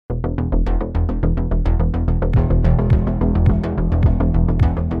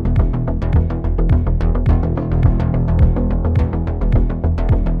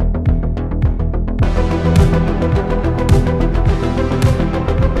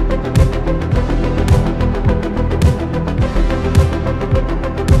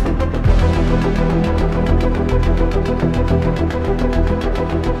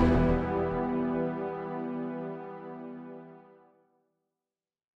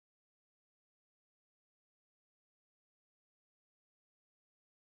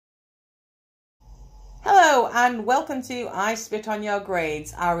Hello and welcome to I Spit on Your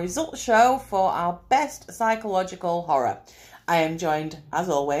Grades, our results show for our best psychological horror. I am joined, as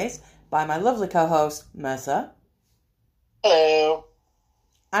always, by my lovely co-host, Mercer. Hello.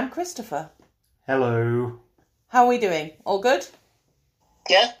 And Christopher. Hello. How are we doing? All good?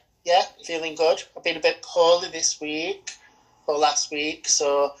 Yeah, feeling good. I've been a bit poorly this week, or last week,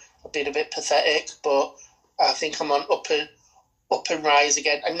 so I've been a bit pathetic, but I think I'm on up and rise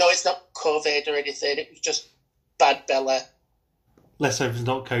again. I know it's not COVID or anything, it was just bad belly. Let's hope it's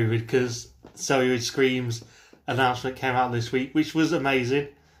not COVID, because Celluloid Scream's announcement came out this week, which was amazing,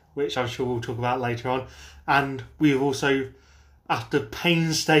 which I'm sure we'll talk about later on. And we've also, after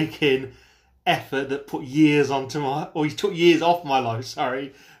painstaking effort that put years took years off my life,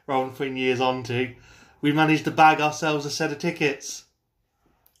 rather than putting years onto, we managed to bag ourselves a set of tickets.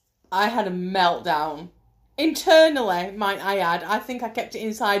 I had a meltdown. Internally, might I add, I think I kept it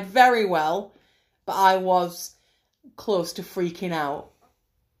inside very well, but I was close to freaking out.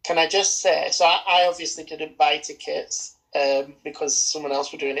 Can I just say, so I obviously didn't buy tickets because someone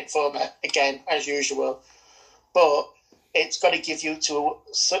else was doing it for me, again, as usual, but it's got to give you to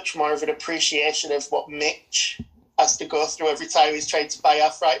such more of an appreciation of what Mitch has to go through every time he's trying to buy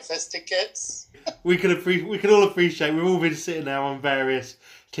our Fright Fest tickets. We can all appreciate, we've all been sitting there on various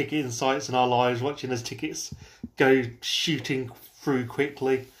ticketing sites in our lives, watching as tickets go shooting through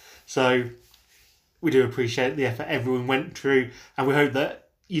quickly. So we do appreciate the effort everyone went through, and we hope that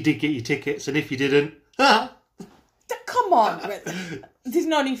you did get your tickets, and if you didn't, come on, there's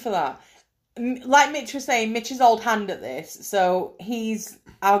no need for that. Like Mitch was saying, Mitch is old hand at this, so he's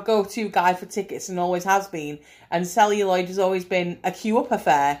our go-to guy for tickets and always has been, and Celluloid has always been a queue-up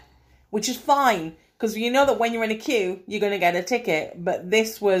affair, which is fine, because you know that when you're in a queue, you're going to get a ticket. But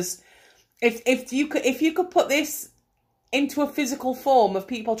this was, if you could put this into a physical form of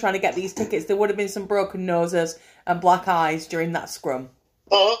people trying to get these tickets, there would have been some broken noses and black eyes during that scrum.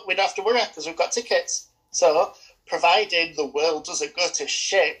 But we don't have to worry because we've got tickets. So, provided the world doesn't go to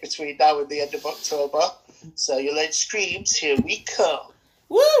shit between now and the end of October, Celluloid Screams, here we come.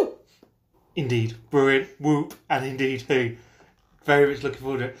 Woo! Indeed, brilliant, whoop, and indeed who. Very much looking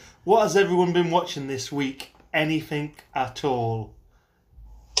forward to it. What has everyone been watching this week? Anything at all?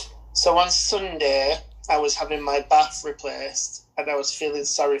 So on Sunday, I was having my bath replaced and I was feeling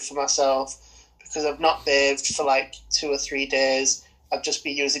sorry for myself because I've not bathed for like 2 or 3 days. I've just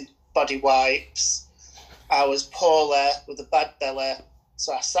been using body wipes. I was poorly with a bad belly,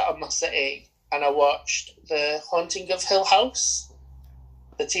 so I sat on my settee and I watched The Haunting of Hill House,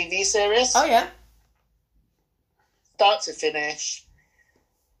 the TV series. Oh, yeah. Start to finish,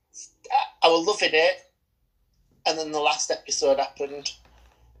 I was loving it, and then the last episode happened,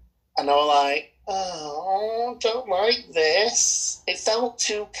 and I was like, oh, I don't like this. It felt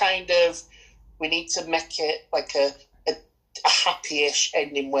too kind of, we need to make it like a happy-ish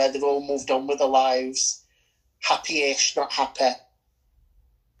ending where they've all moved on with their lives. Happy-ish, not happy.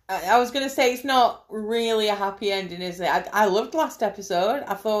 I was going to say, it's not really a happy ending, is it? I loved last episode.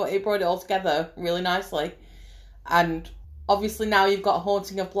 I thought it brought it all together really nicely. And obviously now you've got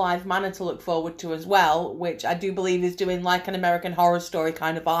Haunting of Blythe Manor to look forward to as well, which I do believe is doing like an American Horror Story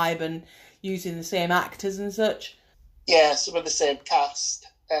kind of vibe and using the same actors and such. Yeah, some of the same cast,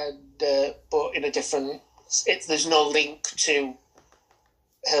 and but in a different... there's no link to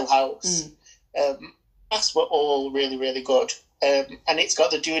Hill House. That's were all really, really good. And it's got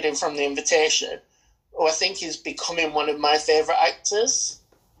the dude in from The Invitation, who I think is becoming one of my favourite actors.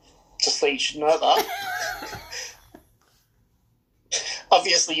 Just so you should know that.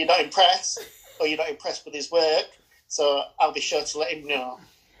 Obviously, you're not impressed, or you're not impressed with his work, so I'll be sure to let him know.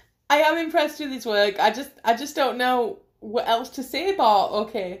 I am impressed with his work. I just don't know what else to say about.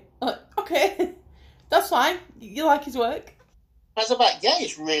 Okay, that's fine. You like his work? I was like, yeah,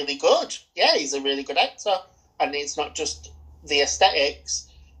 he's really good. Yeah, he's a really good actor, and it's not just the aesthetics,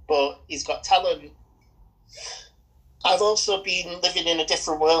 but he's got talent. I've also been living in a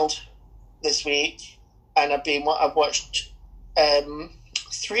different world this week, and I've watched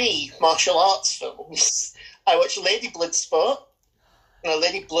 3 martial arts films. I watched Lady Bloodsport,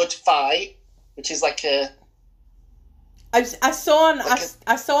 Lady Blood Fight, which is like a... I saw on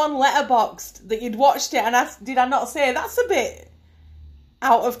Letterboxd that you'd watched it, and did I not say that's a bit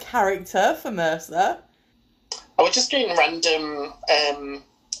out of character for Mercer? I was just doing random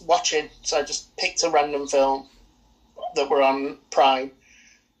watching, so I just picked a random film that were on Prime,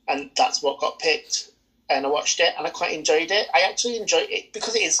 and that's what got picked. And I watched it, and I quite enjoyed it. I actually enjoyed it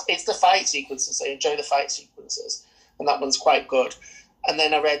because it's the fight sequences. I enjoy the fight sequences, and that one's quite good. And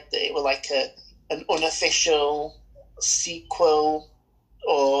then I read that it was like an unofficial sequel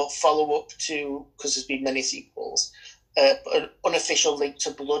or follow-up to, because there's been many sequels, an unofficial link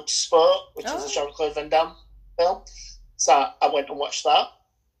to Bloodsport, which is a Jean-Claude Van Damme film. So I went and watched that.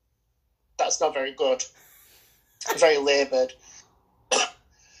 That's not very good. Very laboured.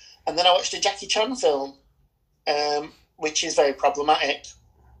 And then I watched a Jackie Chan film, which is very problematic,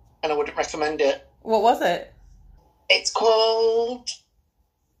 and I wouldn't recommend it. What was it? It's called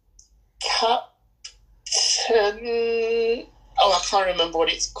Captain... Oh, I can't remember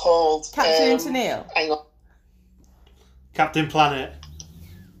what it's called. Captain Tennille? Hang on. Captain Planet.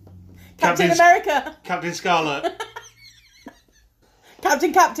 Captain America? Captain Scarlet.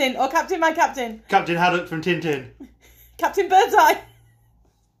 Captain, or Captain My Captain? Captain Haddock from Tintin. Captain Birdseye?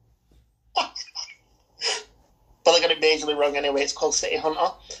 But I got it majorly wrong anyway. It's called City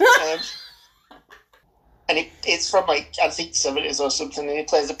Hunter. And it's from, like, I think 70s or something, and he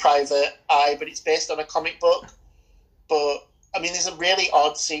plays a private eye, but it's based on a comic book. But, I mean, there's a really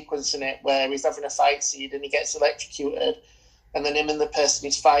odd sequence in it where he's having a fight scene and he gets electrocuted, and then him and the person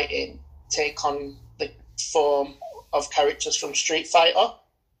he's fighting take on the form of characters from Street Fighter.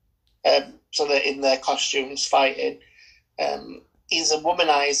 So they're in their costumes fighting. He's a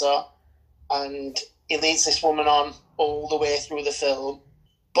womanizer, and he leads this woman on all the way through the film,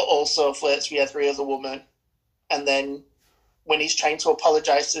 but also flirts with every other woman. And then when he's trying to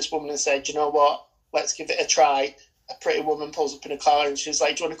apologise to this woman and said, you know what, let's give it a try, a pretty woman pulls up in a car and she's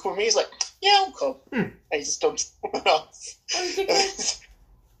like, do you want to come with me? He's like, yeah, I'll come. And he just dumps the woman off.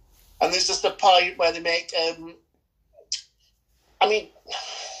 And there's just a point where they make, I mean,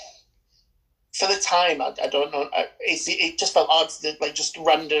 for the time, I don't know, it just felt odd, like just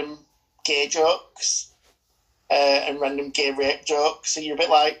random gay jokes and random gay rape jokes. So you're a bit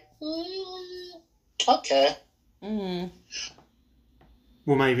like, okay. Mm.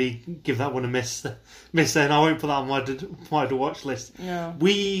 We'll maybe give that one a miss then. I won't put that on my to watch list. No.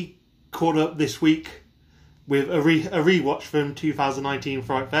 We caught up this week with a rewatch from 2019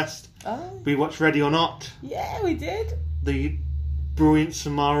 Fright Fest. Oh. We watched Ready or Not. Yeah, we did. The brilliant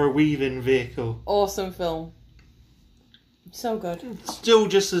Samara Weaving vehicle. Awesome film. So good. Still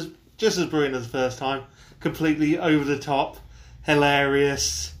just as brilliant as the first time. Completely over the top,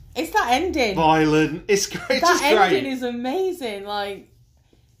 hilarious. It's that ending. Violent. It's great. That ending is amazing. Like,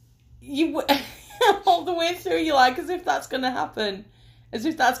 you all the way through, you're like, as if that's going to happen, as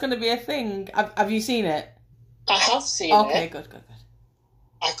if that's going to be a thing. Have you seen it? I have seen it. Okay, good.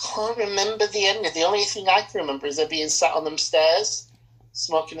 I can't remember the ending. The only thing I can remember is her being sat on them stairs,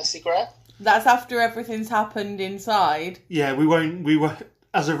 smoking a cigarette. That's after everything's happened inside. Yeah, we won't.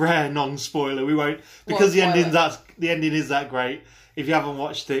 As a rare non-spoiler, we won't, because the ending is that great. If you haven't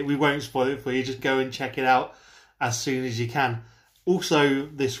watched it, we won't spoil it for you. Just go and check it out as soon as you can. Also,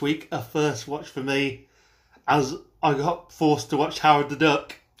 this week, a first watch for me, as I got forced to watch Howard the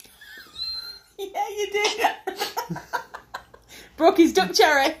Duck. Yeah, you did. Brooky's Duck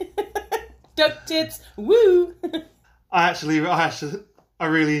Cherry. Duck tits. Woo. I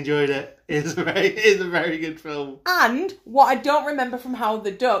really enjoyed it. It's a very good film. And what I don't remember from Howard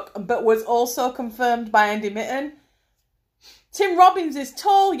the Duck, but was also confirmed by Andy Mitten, Tim Robbins is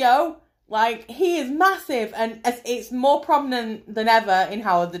tall, yo. Like, he is massive, and it's more prominent than ever in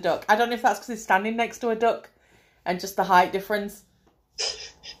Howard the Duck. I don't know if that's because he's standing next to a duck and just the height difference.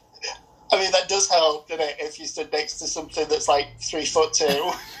 I mean, that does help, doesn't it? If you stood next to something that's like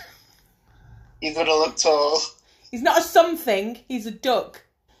 3'2", you're going to look tall. He's not a something, he's a duck.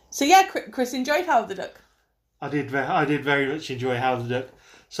 So yeah, Chris enjoyed Howard the Duck. I did very much enjoy Howard the Duck.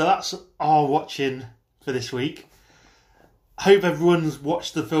 So that's our watching for this week. Hope everyone's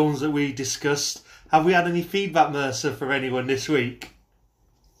watched the films that we discussed. Have we had any feedback, Mercer, from anyone this week?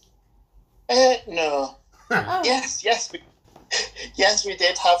 No. Oh. Yes, we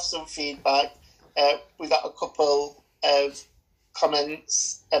did have some feedback. We got a couple of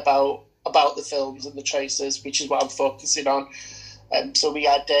comments about the films and the choices, which is what I'm focusing on. So we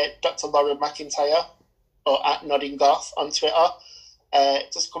had Dr. Laura McIntyre, or at Nodding Goth on Twitter,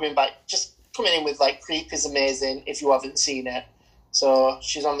 just coming in with like Creep is amazing if you haven't seen it. So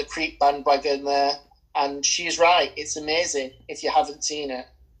she's on the Creep bandwagon there, and she's right. It's amazing if you haven't seen it,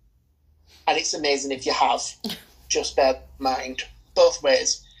 and it's amazing if you have. Just bear in mind both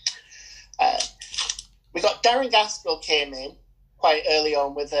ways. We got Darren Gaskell came in quite early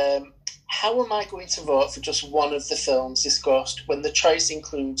on with how am I going to vote for just one of the films discussed when the choice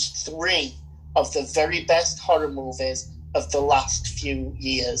includes 3 of the very best horror movies of the last few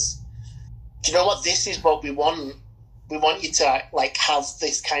years? Do you know what? This is what we want. We want you to like have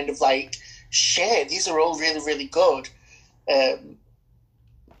this kind of like, share. These are all really, really good.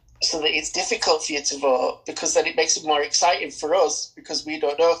 so that it's difficult for you to vote, because then it makes it more exciting for us, because we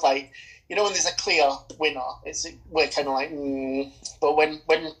don't know if, like, you know, when there's a clear winner, we're kind of like, but when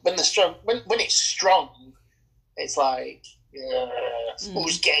it's strong, it's like,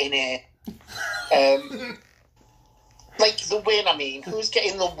 who's getting it? Like the win. I mean, who's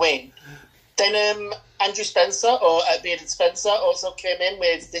getting the win? Then Andrew Spencer, or Bearded Spencer, also came in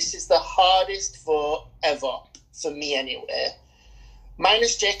with, "This is the hardest vote ever for me, anyway."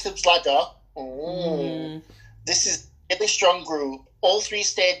 Minus Jacob's Ladder. This is a really strong group. All three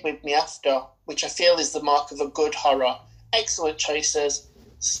stayed with me after, which I feel is the mark of a good horror. Excellent choices.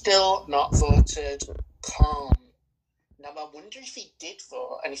 Still not voted. Calm. Now, I wonder if he did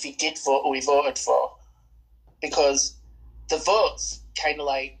vote, and if he did vote, who he voted for. Because the votes kind of,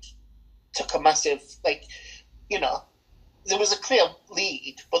 like, took a massive, like, you know, there was a clear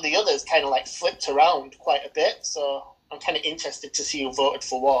lead, but the others kind of, like, flipped around quite a bit, so I'm kind of interested to see who voted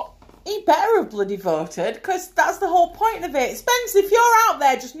for what. He better have bloody voted, because that's the whole point of it. Spence, if you're out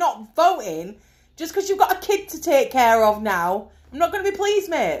there just not voting, just because you've got a kid to take care of now, I'm not going to be pleased,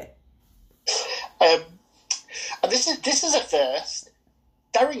 mate. And this is a first.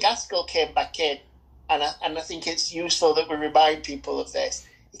 Darren Gaskell came back in, and I think it's useful that we remind people of this.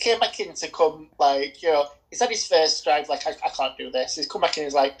 He came back in to come, like, you know, he's had his first drive, like, I can't do this. He's come back in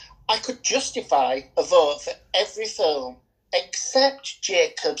and he's like, I could justify a vote for every film except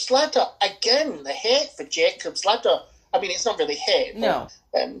Jacob's Ladder. Again, the hate for Jacob's Ladder. I mean, it's not really hate. No.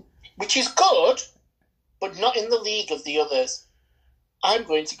 Which is good, but not in the league of the others. I'm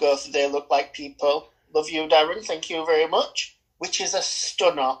going to go for They Look Like People. Love you, Darren. Thank you very much. Which is a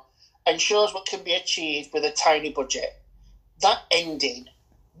stunner and shows what can be achieved with a tiny budget. That ending,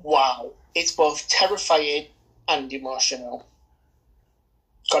 wow. It's both terrifying and emotional.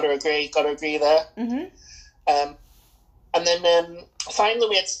 Gotta agree there. Mm-hmm. And then finally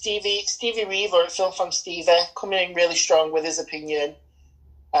we had Stevie Reeve, or Film Fan Stevie, coming in really strong with his opinion.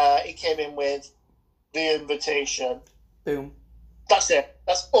 He came in with The Invitation. Boom. That's it.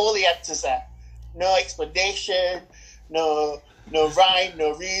 That's all he had to say. No explanation, no rhyme,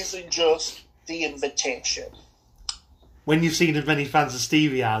 no reason, just The Invitation. When you've seen as many fans as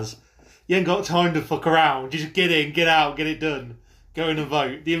Stevie has, you ain't got time to fuck around. Just get in, get out, get it done. Go in and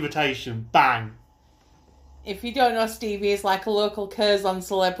vote. The Invitation. Bang. If you don't know, Stevie is like a local Curzon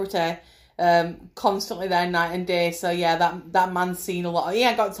celebrity, constantly there night and day. So yeah, that man's seen a lot. He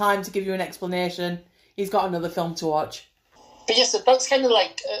ain't got time to give you an explanation. He's got another film to watch. But yes, that's kind of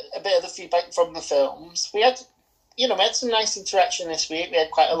like a bit of the feedback from the films. We had some nice interaction this week. We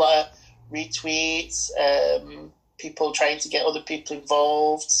had quite a lot of retweets, people trying to get other people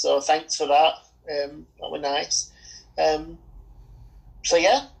involved. So thanks for that. That were nice. So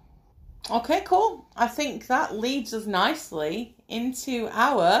yeah. Okay, cool. I think that leads us nicely into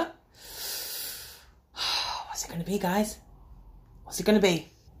our... What's it going to be, guys? What's it going to be?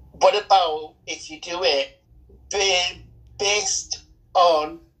 What about if you do it based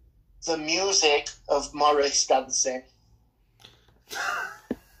on the music of Morris dancing?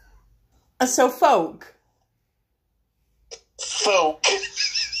 So folk? Folk.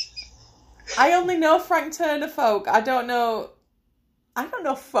 I only know Frank Turner folk. I don't know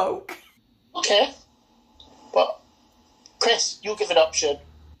folk. Okay. But, Chris, you give an option.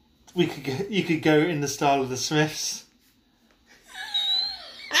 You could go in the style of the Smiths.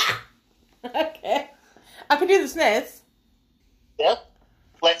 Okay. I could do the Smiths. Yep.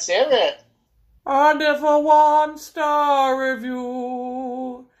 Let's hear it. And if a 1-star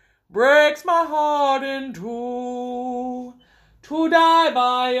review breaks my heart in two, to die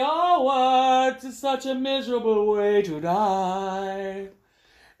by your words is such a miserable way to die.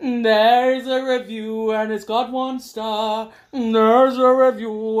 There's a review and it's got 1 star. There's a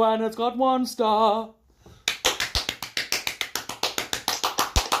review and it's got 1 star.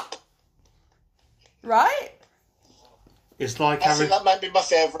 Right? It's like I think that might be my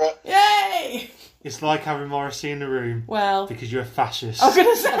favourite. Yay! It's like having Morrissey in the room. Well, because you're a fascist. I was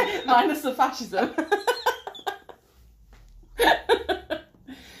going to say, minus the fascism.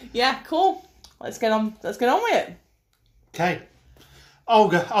 Yeah, cool. Let's get on with it. Okay. I'll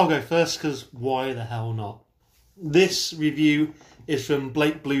go first, because why the hell not? This review is from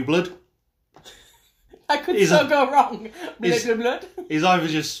Blake Blueblood. I could go wrong. Blood. He's either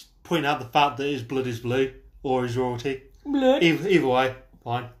just pointing out the fact that his blood is blue, or his royalty. Blood. Either way,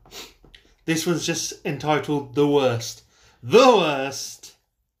 fine. This one's just entitled The Worst. The Worst!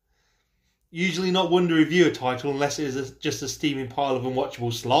 Usually not one to review a title unless it is just a steaming pile of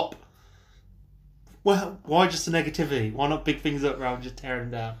unwatchable slop. Well, why just the negativity? Why not big things up rather than just tear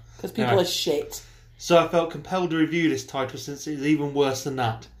them down? Because people are shit. So I felt compelled to review this title since it is even worse than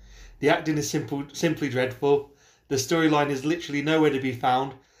that. The acting is simply dreadful. The storyline is literally nowhere to be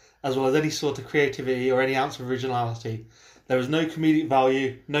found, as well as any sort of creativity or any ounce of originality. There was no comedic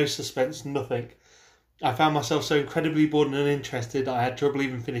value, no suspense, nothing. I found myself so incredibly bored and uninterested that I had trouble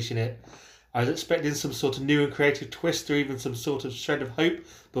even finishing it. I was expecting some sort of new and creative twist or even some sort of shred of hope,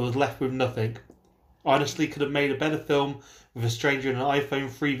 but was left with nothing. I honestly could have made a better film with a stranger and an iPhone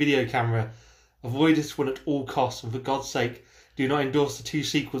 3 video camera. Avoid this one at all costs, and for God's sake, do not endorse the 2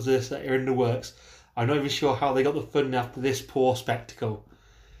 sequels to this that are in the works. I'm not even sure how they got the funding after this poor spectacle.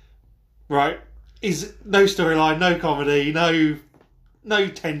 Right, is no storyline, no comedy, no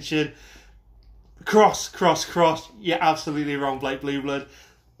tension. Cross. You're absolutely wrong, Blake Blueblood.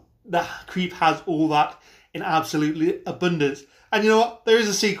 That Creep has all that in absolutely abundance. And you know what? There is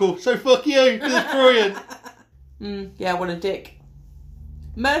a sequel, so fuck you, because it's brilliant. Yeah, what a dick.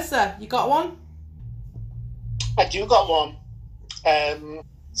 Mercer, you got one? I do got one.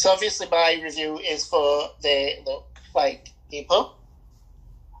 So obviously my review is for They Look Like People.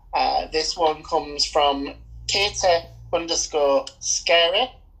 This one comes from Katie_Scary,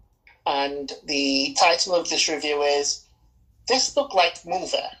 and the title of this review is This Look Like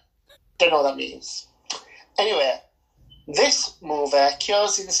Movie. Don't know what that means. Anyway, this movie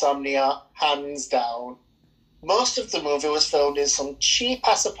cures insomnia, hands down. Most of the movie was filmed in some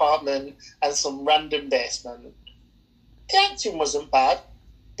cheap-ass apartment and some random basement. The acting wasn't bad,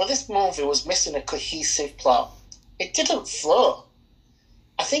 but this movie was missing a cohesive plot. It didn't flow.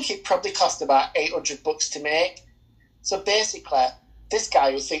 I think it probably cost about $800 to make. So basically, this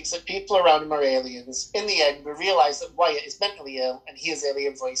guy who thinks that people around him are aliens, in the end we realise that Wyatt is mentally ill and hears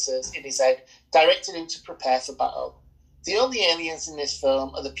alien voices in his head, directing him to prepare for battle. The only aliens in this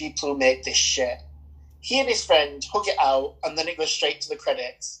film are the people who made this shit. He and his friend hug it out, and then it goes straight to the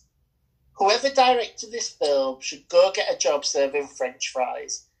credits. Whoever directed this film should go get a job serving French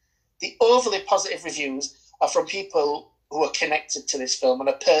fries. The overly positive reviews are from people who are connected to this film on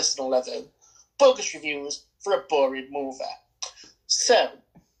a personal level. Bogus reviews for a boring movie. So,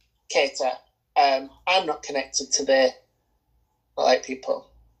 Katie, I'm not connected to the like people,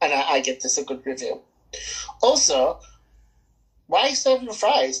 and I give this a good review. Also, why are you serving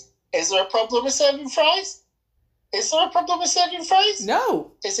fries? Is there a problem with serving fries? Is there a problem with serving fries?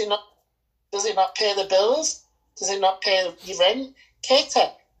 No. Is it not? Does it not pay the bills? Does it not pay your rent? Katie,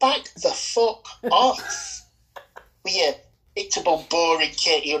 back the fuck off with your itable, boring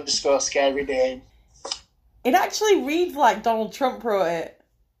Katie_Scary name. It actually reads like Donald Trump wrote it.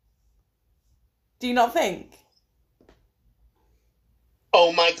 Do you not think?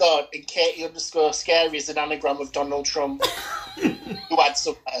 Oh my god, and Katie_Scary is an anagram of Donald Trump. Who had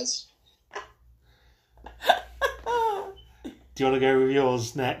some as. Do you want to go with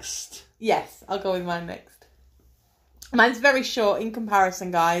yours next? Yes, I'll go with mine next. Mine's very short in comparison,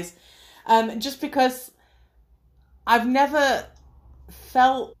 guys. Just because I've never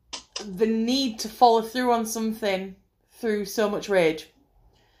felt the need to follow through on something through so much rage.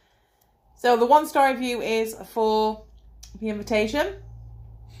 So the 1-star review is for The Invitation,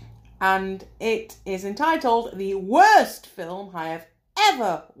 and it is entitled The Worst Film I Have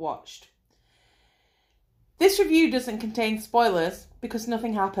Ever Watched. This review doesn't contain spoilers because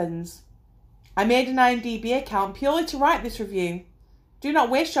nothing happens. I made an IMDb account purely to write this review. Do not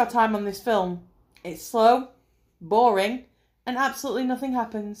waste your time on this film. It's slow, boring, and absolutely nothing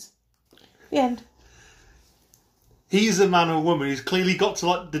happens. The end. He's a man or woman who's clearly got to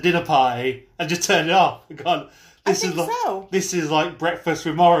like the dinner party and just turned it off and gone, this is like breakfast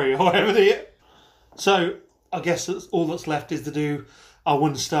with Maury or whatever. So I guess that's all that's left is to do a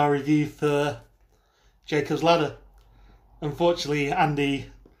 1-star review for Jacob's Ladder. Unfortunately, Andy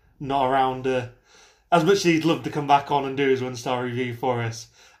not around as much as he'd love to come back on and do his 1-star review for us,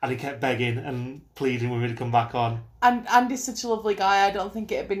 and he kept begging and pleading with me to come back on. And Andy's such a lovely guy, I don't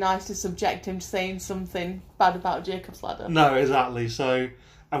think it'd be nice to subject him to saying something bad about Jacob's Ladder. No, exactly. So,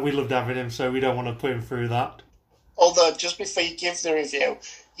 and we loved having him, so we don't want to put him through that. Although, just before you give the review,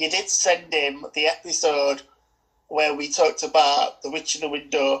 you did send him the episode where we talked about The Witch in the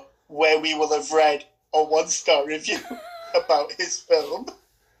Window, where we will have read a 1-star review about his film.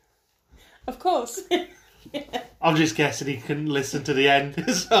 Of course. Yeah. I'm just guessing he couldn't listen to the end.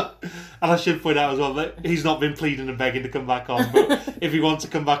 So, and I should point out as well that he's not been pleading and begging to come back on. But if he wants to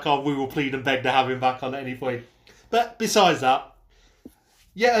come back on, we will plead and beg to have him back on at any point. But besides that,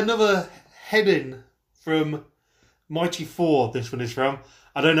 yet another heading from Mighty 4, this one is from.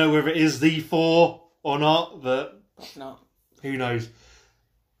 I don't know whether it is the 4 or not, but no. Who knows.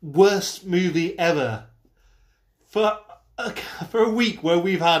 Worst movie ever. For a week where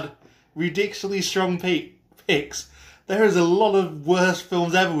we've had ridiculously strong picks, There is a lot of worst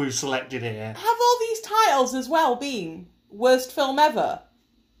films ever we've selected here. Have all these titles as well been worst film ever?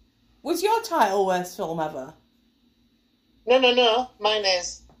 Was your title worst film ever? No. Mine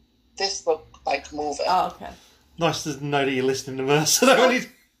is This Look Like a Movie. Oh, okay. Nice to know that you're listening to Mercer.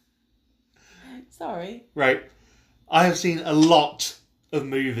 Sorry. Right. I have seen a lot of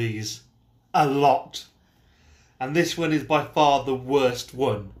movies. A lot. And this one is by far the worst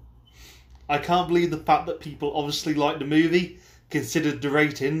one. I can't believe the fact that people obviously like the movie, considered the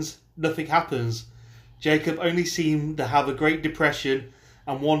ratings, nothing happens. Jacob only seemed to have a great depression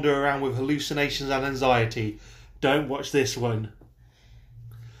and wander around with hallucinations and anxiety. Don't watch this one.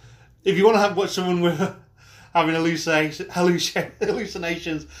 If you want to watch someone with having hallucinations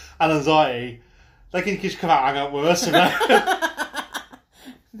and anxiety, they can just come out and hang out with us. You know?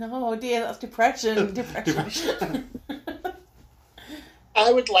 No, dear, that's depression. Depression.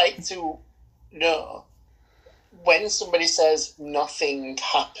 I would like to know, when somebody says nothing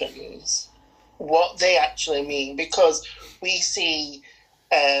happens, what they actually mean. Because we see,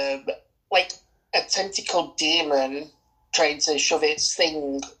 like, a tentacle demon trying to shove its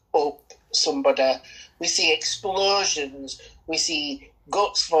thing up somebody. We see explosions. We see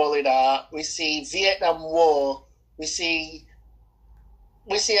guts falling out. We see Vietnam War. We see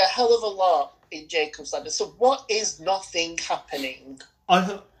a hell of a lot in Jacob's Ladder. So what is nothing happening?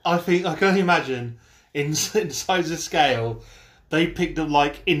 I think I can only imagine in size of scale, they picked up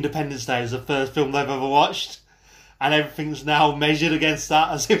like Independence Day as the first film they've ever watched, and everything's now measured against that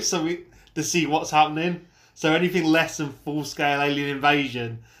as if something to see what's happening. So anything less than full scale alien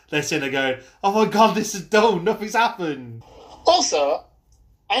invasion, they're sitting there going, "Oh my god, this is dull. Nothing's happened." Also,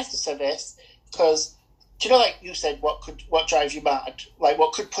 I have to say this because, do you know, like you said, what drives you mad? Like,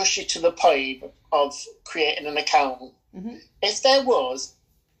 what could push you to the point of creating an account? Mm-hmm. If there was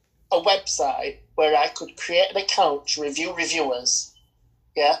a website where I could create an account to review reviewers,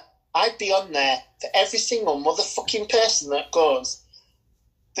 yeah, I'd be on there for every single motherfucking person that goes,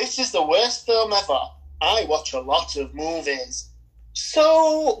 "This is the worst film ever. I watch a lot of movies."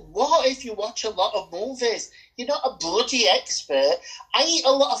 So what if you watch a lot of movies? You're not a bloody expert. I eat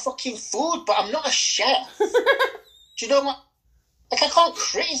a lot of fucking food, but I'm not a chef. Do you know what? Like, I can't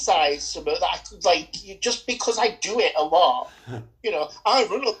criticise something that I could, like, just because I do it a lot. You know, I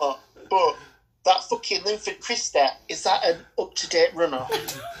run a lot, but that fucking Linford Christie, is that an up-to-date runner?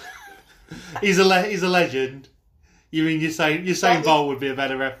 He's a legend. You mean Usain Bolt would be a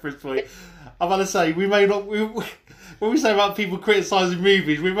better reference point? I'm about to say, we may not... when we say about people criticising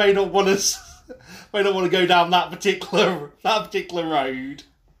movies, we may not want to go down that particular road.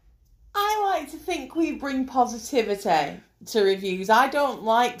 I like to think we bring positivity to reviews. I don't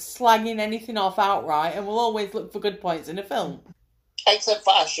like slagging anything off outright, and we'll always look for good points in a film. Except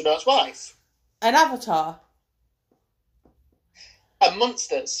for Astronaut's Wife. And Avatar. And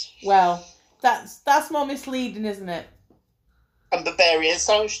Monsters. Well, that's more misleading, isn't it? And Barbarian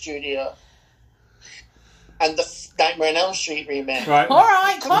Sound Studio. And the Nightmare on Elm Street remake. Right. All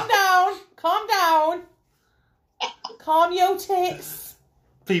right, calm down. Calm down. Calm your tits.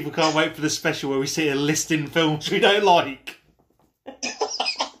 People can't wait for the special where we see a listing films we don't like.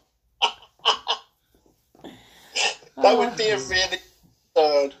 That would be a really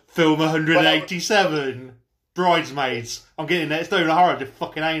good Film 187. Bridesmaids. I'm getting there. It's not even a horror, just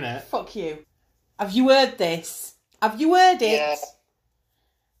fucking ain't it? Fuck you. Have you heard this? Have you heard it? Yeah.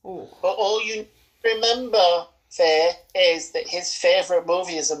 Oh. But all you remember, Faye, is that his favourite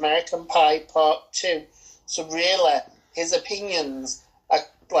movie is American Pie Part 2. So really, his opinions are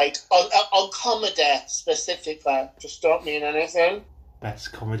like on comedy specifically. Just don't mean anything.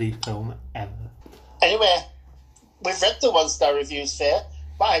 Best comedy film ever. Anyway, we've read the 1-star reviews, Faye.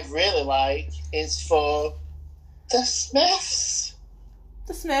 What I'd really like is for The Smiths.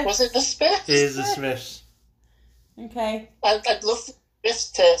 The Smiths. Was it The Smiths? It is The Smiths. Okay. I'd love the Smiths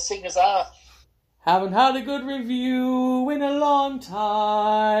to sing us out. Haven't had a good review in a long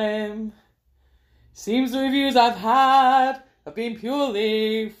time. Seems the reviews I've had have been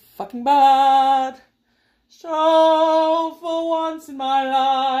purely fucking bad. So for once in my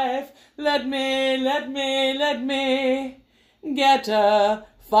life, let me get a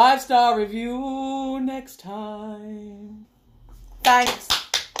 5-star review next time. Thanks.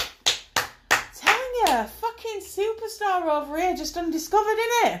 Telling you, fucking superstar over here, just undiscovered,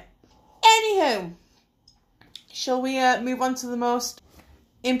 innit? Anywho, shall we move on to the most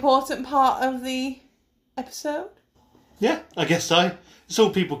important part of the episode? Yeah, I guess so. It's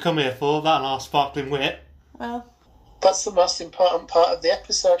all people come here for, that and our sparkling wit. Well, What's the most important part of the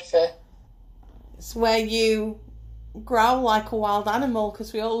episode, Faye? it's where you growl like a wild animal,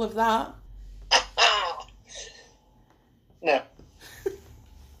 because we all love that. No.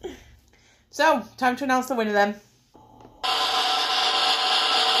 So, time to announce the winner then.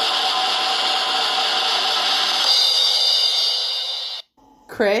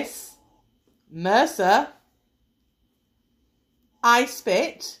 Chris, Mercer, I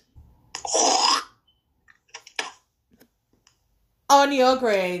Spit, on your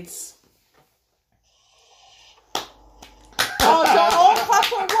grades. Oh, don't all clap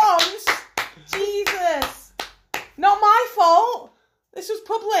at once. Jesus. Not my fault. This was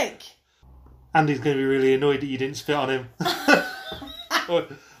public. Andy's going to be really annoyed that you didn't spit on him.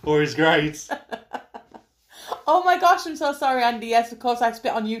 or his grades. Oh my gosh, I'm so sorry, Andy. Yes, of course I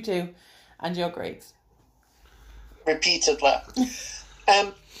spit on you too. And your grades. Repeatedly.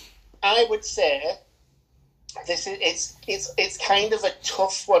 I would say it's kind of a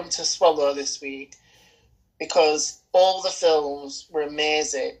tough one to swallow this week because all the films were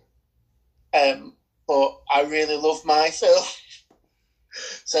amazing. But I really love my film.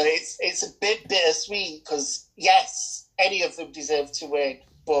 So it's a bit bittersweet because, yes, any of them deserve to win,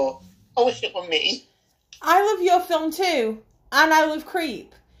 but I wish it were me. I love your film too, and I love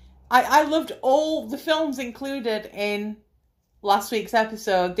Creep. I loved all the films included in last week's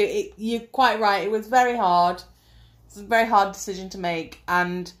episode. You're quite right, it was very hard. It's a very hard decision to make,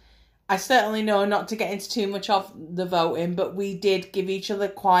 and I certainly know not to get into too much of the voting, but we did give each other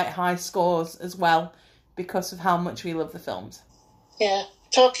quite high scores as well because of how much we love the films. Yeah,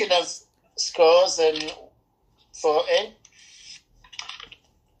 talking of scores and voting.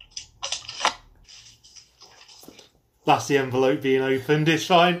 That's the envelope being opened. It's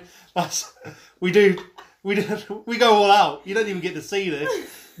fine. We go all out. You don't even get to see this.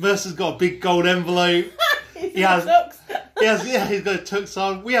 Mercer's got a big gold envelope. He's got a tux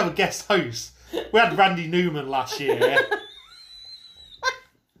on. We have a guest host. We had Randy Newman last year.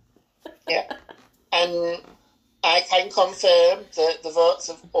 Yeah, and I can confirm that the votes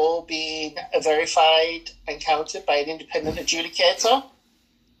have all been verified and counted by an independent adjudicator.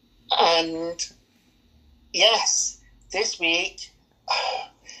 And yes, this week,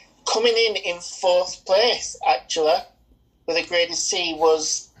 coming in fourth place, actually, with a grade of C,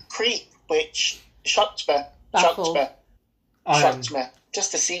 was Creep, which shocked me. Baffled. Shocked me.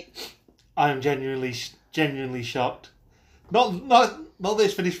 Just to see. I am genuinely shocked. Not that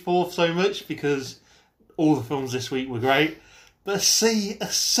it's finished fourth so much, because all the films this week were great, but a C.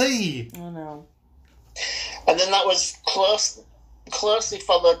 Oh no. And then that was closely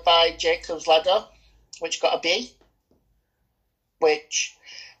followed by Jacob's Ladder, which got a B. Which,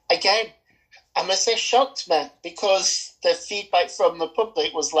 again, I must say shocked me, because the feedback from the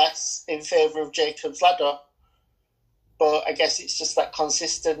public was less in favour of Jacob's Ladder. But I guess it's just that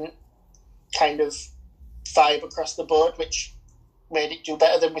consistent kind of vibe across the board, which made it do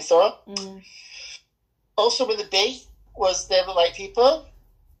better than we thought. Mm. Also with a B was They Look Like People.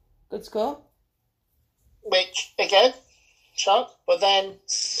 Good score. Which, again, shock. But then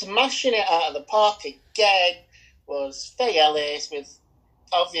smashing it out of the park again was Faye Ellis with,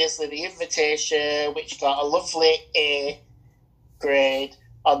 obviously, The Invitation, which got a lovely A grade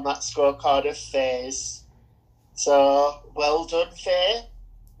on that scorecard of Faye's. So, well done, Faye.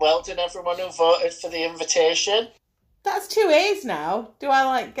 Well done, everyone who voted for The Invitation. That's 2 A's now. Do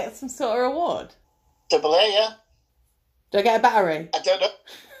I, get some sort of reward? Double A, yeah. Do I get a battery? I don't know.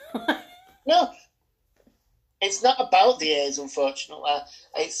 No. It's not about the A's, unfortunately.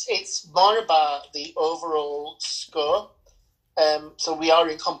 It's more about the overall score. So we are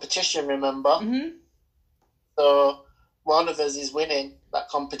in competition, remember? Mm-hmm. So one of us is winning that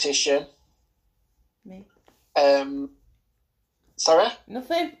competition. Me. Sorry?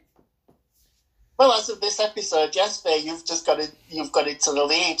 Nothing. Well, as of this episode, yes, Faye, you've got into the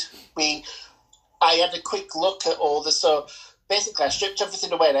lead. I had a quick look at all the, so basically I stripped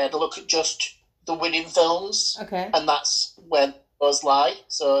everything away and I had a look at just the winning films. Okay. And that's when those lie.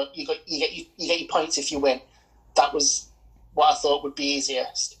 So you get your points if you win. That was what I thought would be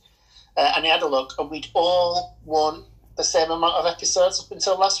easiest. And I had a look, and we'd all won the same amount of episodes up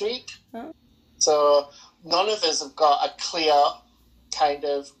until last week. Oh. So none of us have got a clear kind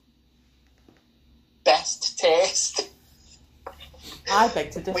of best taste. I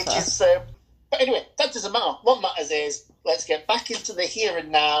beg to differ. Which is, but anyway, that doesn't matter. What matters is, let's get back into the here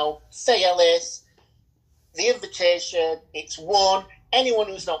and now. Faye Ellis, The Invitation, it's won. Anyone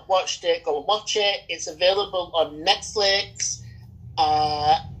who's not watched it, go and watch it. It's available on Netflix.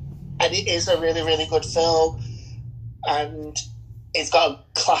 And it is a really, really good film. And it's got a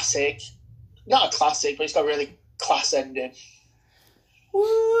classic, not a classic, but it's got a really class ending.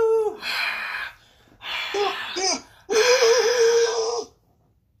 Woo!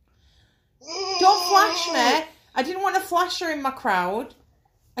 Don't flash me. I didn't want a flasher in my crowd.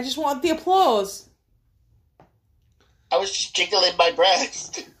 I just wanted the applause. I was just jiggling my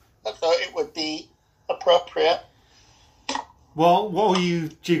breast. I thought it would be appropriate. Well, while you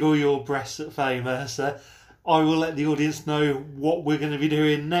jiggle your breasts at Faye Mercer, I will let the audience know what we're going to be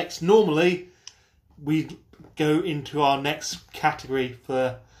doing next. Normally, we go into our next category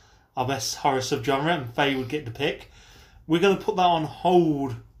for our best horror subgenre, and Faye would get to pick. We're going to put that on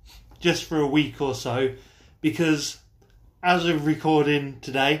hold just for a week or so, because as of recording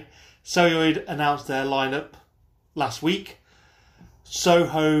today, Celluloid announced their lineup last week.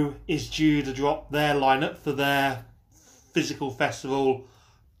 Soho is due to drop their lineup for their physical festival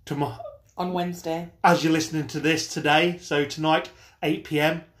tomorrow. On Wednesday. As you're listening to this today, so tonight, 8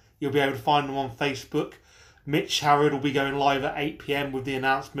 p.m, you'll be able to find them on Facebook. Mitch Harrod will be going live at 8 p.m. with the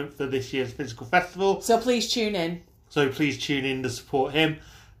announcement for this year's physical festival. So please tune in. So please tune in to support him.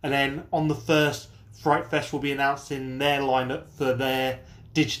 And then on the 1st, Fright Fest will be announcing their lineup for their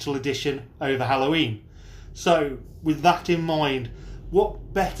digital edition over Halloween. So, with that in mind,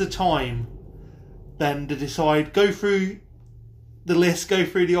 what better time than to decide, go through the list, go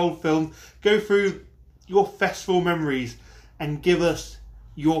through the old films, go through your festival memories, and give us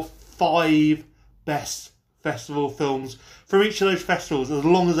your 5 best festival films from each of those festivals, as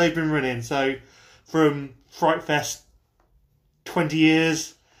long as they've been running. So, from Fright Fest 20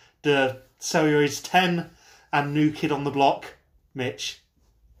 years to Celluloid's 10, and New Kid on the Block, Mitch.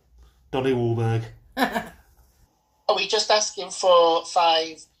 Donnie Wahlberg. Are we just asking for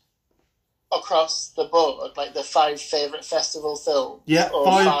 5 across the board, like the 5 favourite festival films? Yeah, or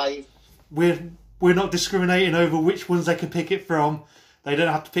 5. We're not discriminating over which ones they can pick it from. They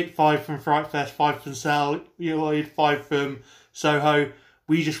don't have to pick 5 from Fright Fest, 5 from Celluloid, 5 from Soho.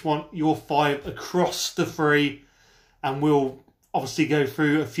 We just want your 5 across the 3, and we'll obviously go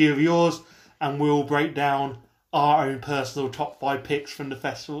through a few of yours, and we'll break down our own personal top 5 picks from the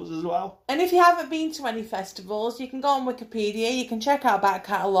festivals as well. And if you haven't been to any festivals, you can go on Wikipedia, you can check out back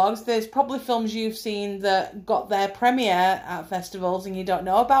catalogues. There's probably films you've seen that got their premiere at festivals and you don't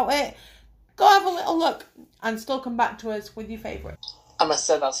know about it. Go have a little look and still come back to us with your favourite. I must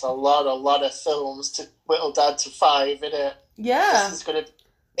say that's a lot of films to whittle down to 5, isn't it? Yeah.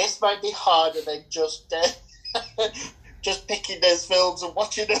 This might be harder than just picking those films and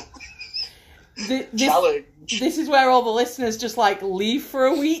watching them. Challenge. This is where all the listeners just leave for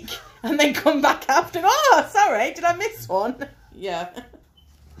a week and then come back after. Oh, sorry, did I miss one? Yeah.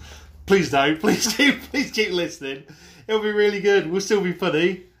 Please don't. Please keep listening. It'll be really good. We'll still be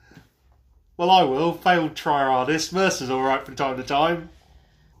funny. Well, I will. Fail to try our hardest. Mercer's alright from time to time.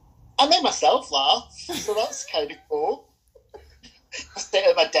 I made myself laugh, so that's kind of cool. I sit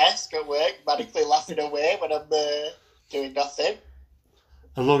at my desk at work, manically laughing away when I'm doing nothing.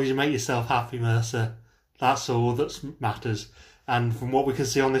 As long as you make yourself happy, Mercer, that's all that matters. And from what we can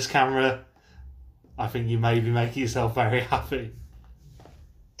see on this camera, I think you may be making yourself very happy.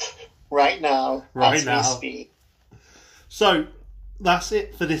 Right now. Right now. As we speak. So, that's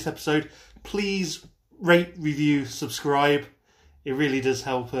it for this episode. Please rate, review, subscribe. It really does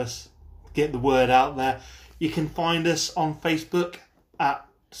help us get the word out there. You can find us on Facebook at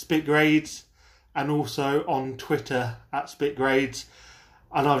Spitgrades and also on Twitter at Spitgrades.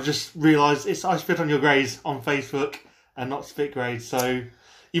 And I've just realised it's I Spit on Your Grades on Facebook and not Spitgrades. So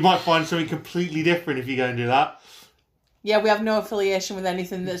you might find something completely different if you go and do that. Yeah, we have no affiliation with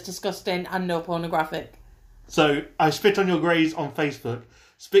anything that's disgusting and no pornographic. So I Spit on Your Grades on Facebook,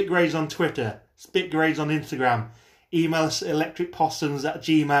 Spitgrades on Twitter, Spitgrades on Instagram. Email us at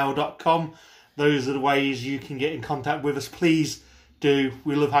electricpossums@gmail.com. Those are the ways you can get in contact with us. Please do.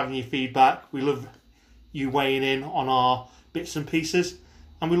 We love having your feedback. We love you weighing in on our bits and pieces.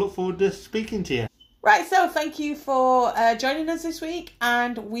 And we look forward to speaking to you. Right, so thank you for joining us this week,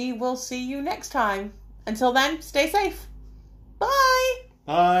 and we will see you next time. Until then, stay safe. Bye.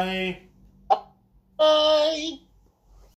 Bye. Bye.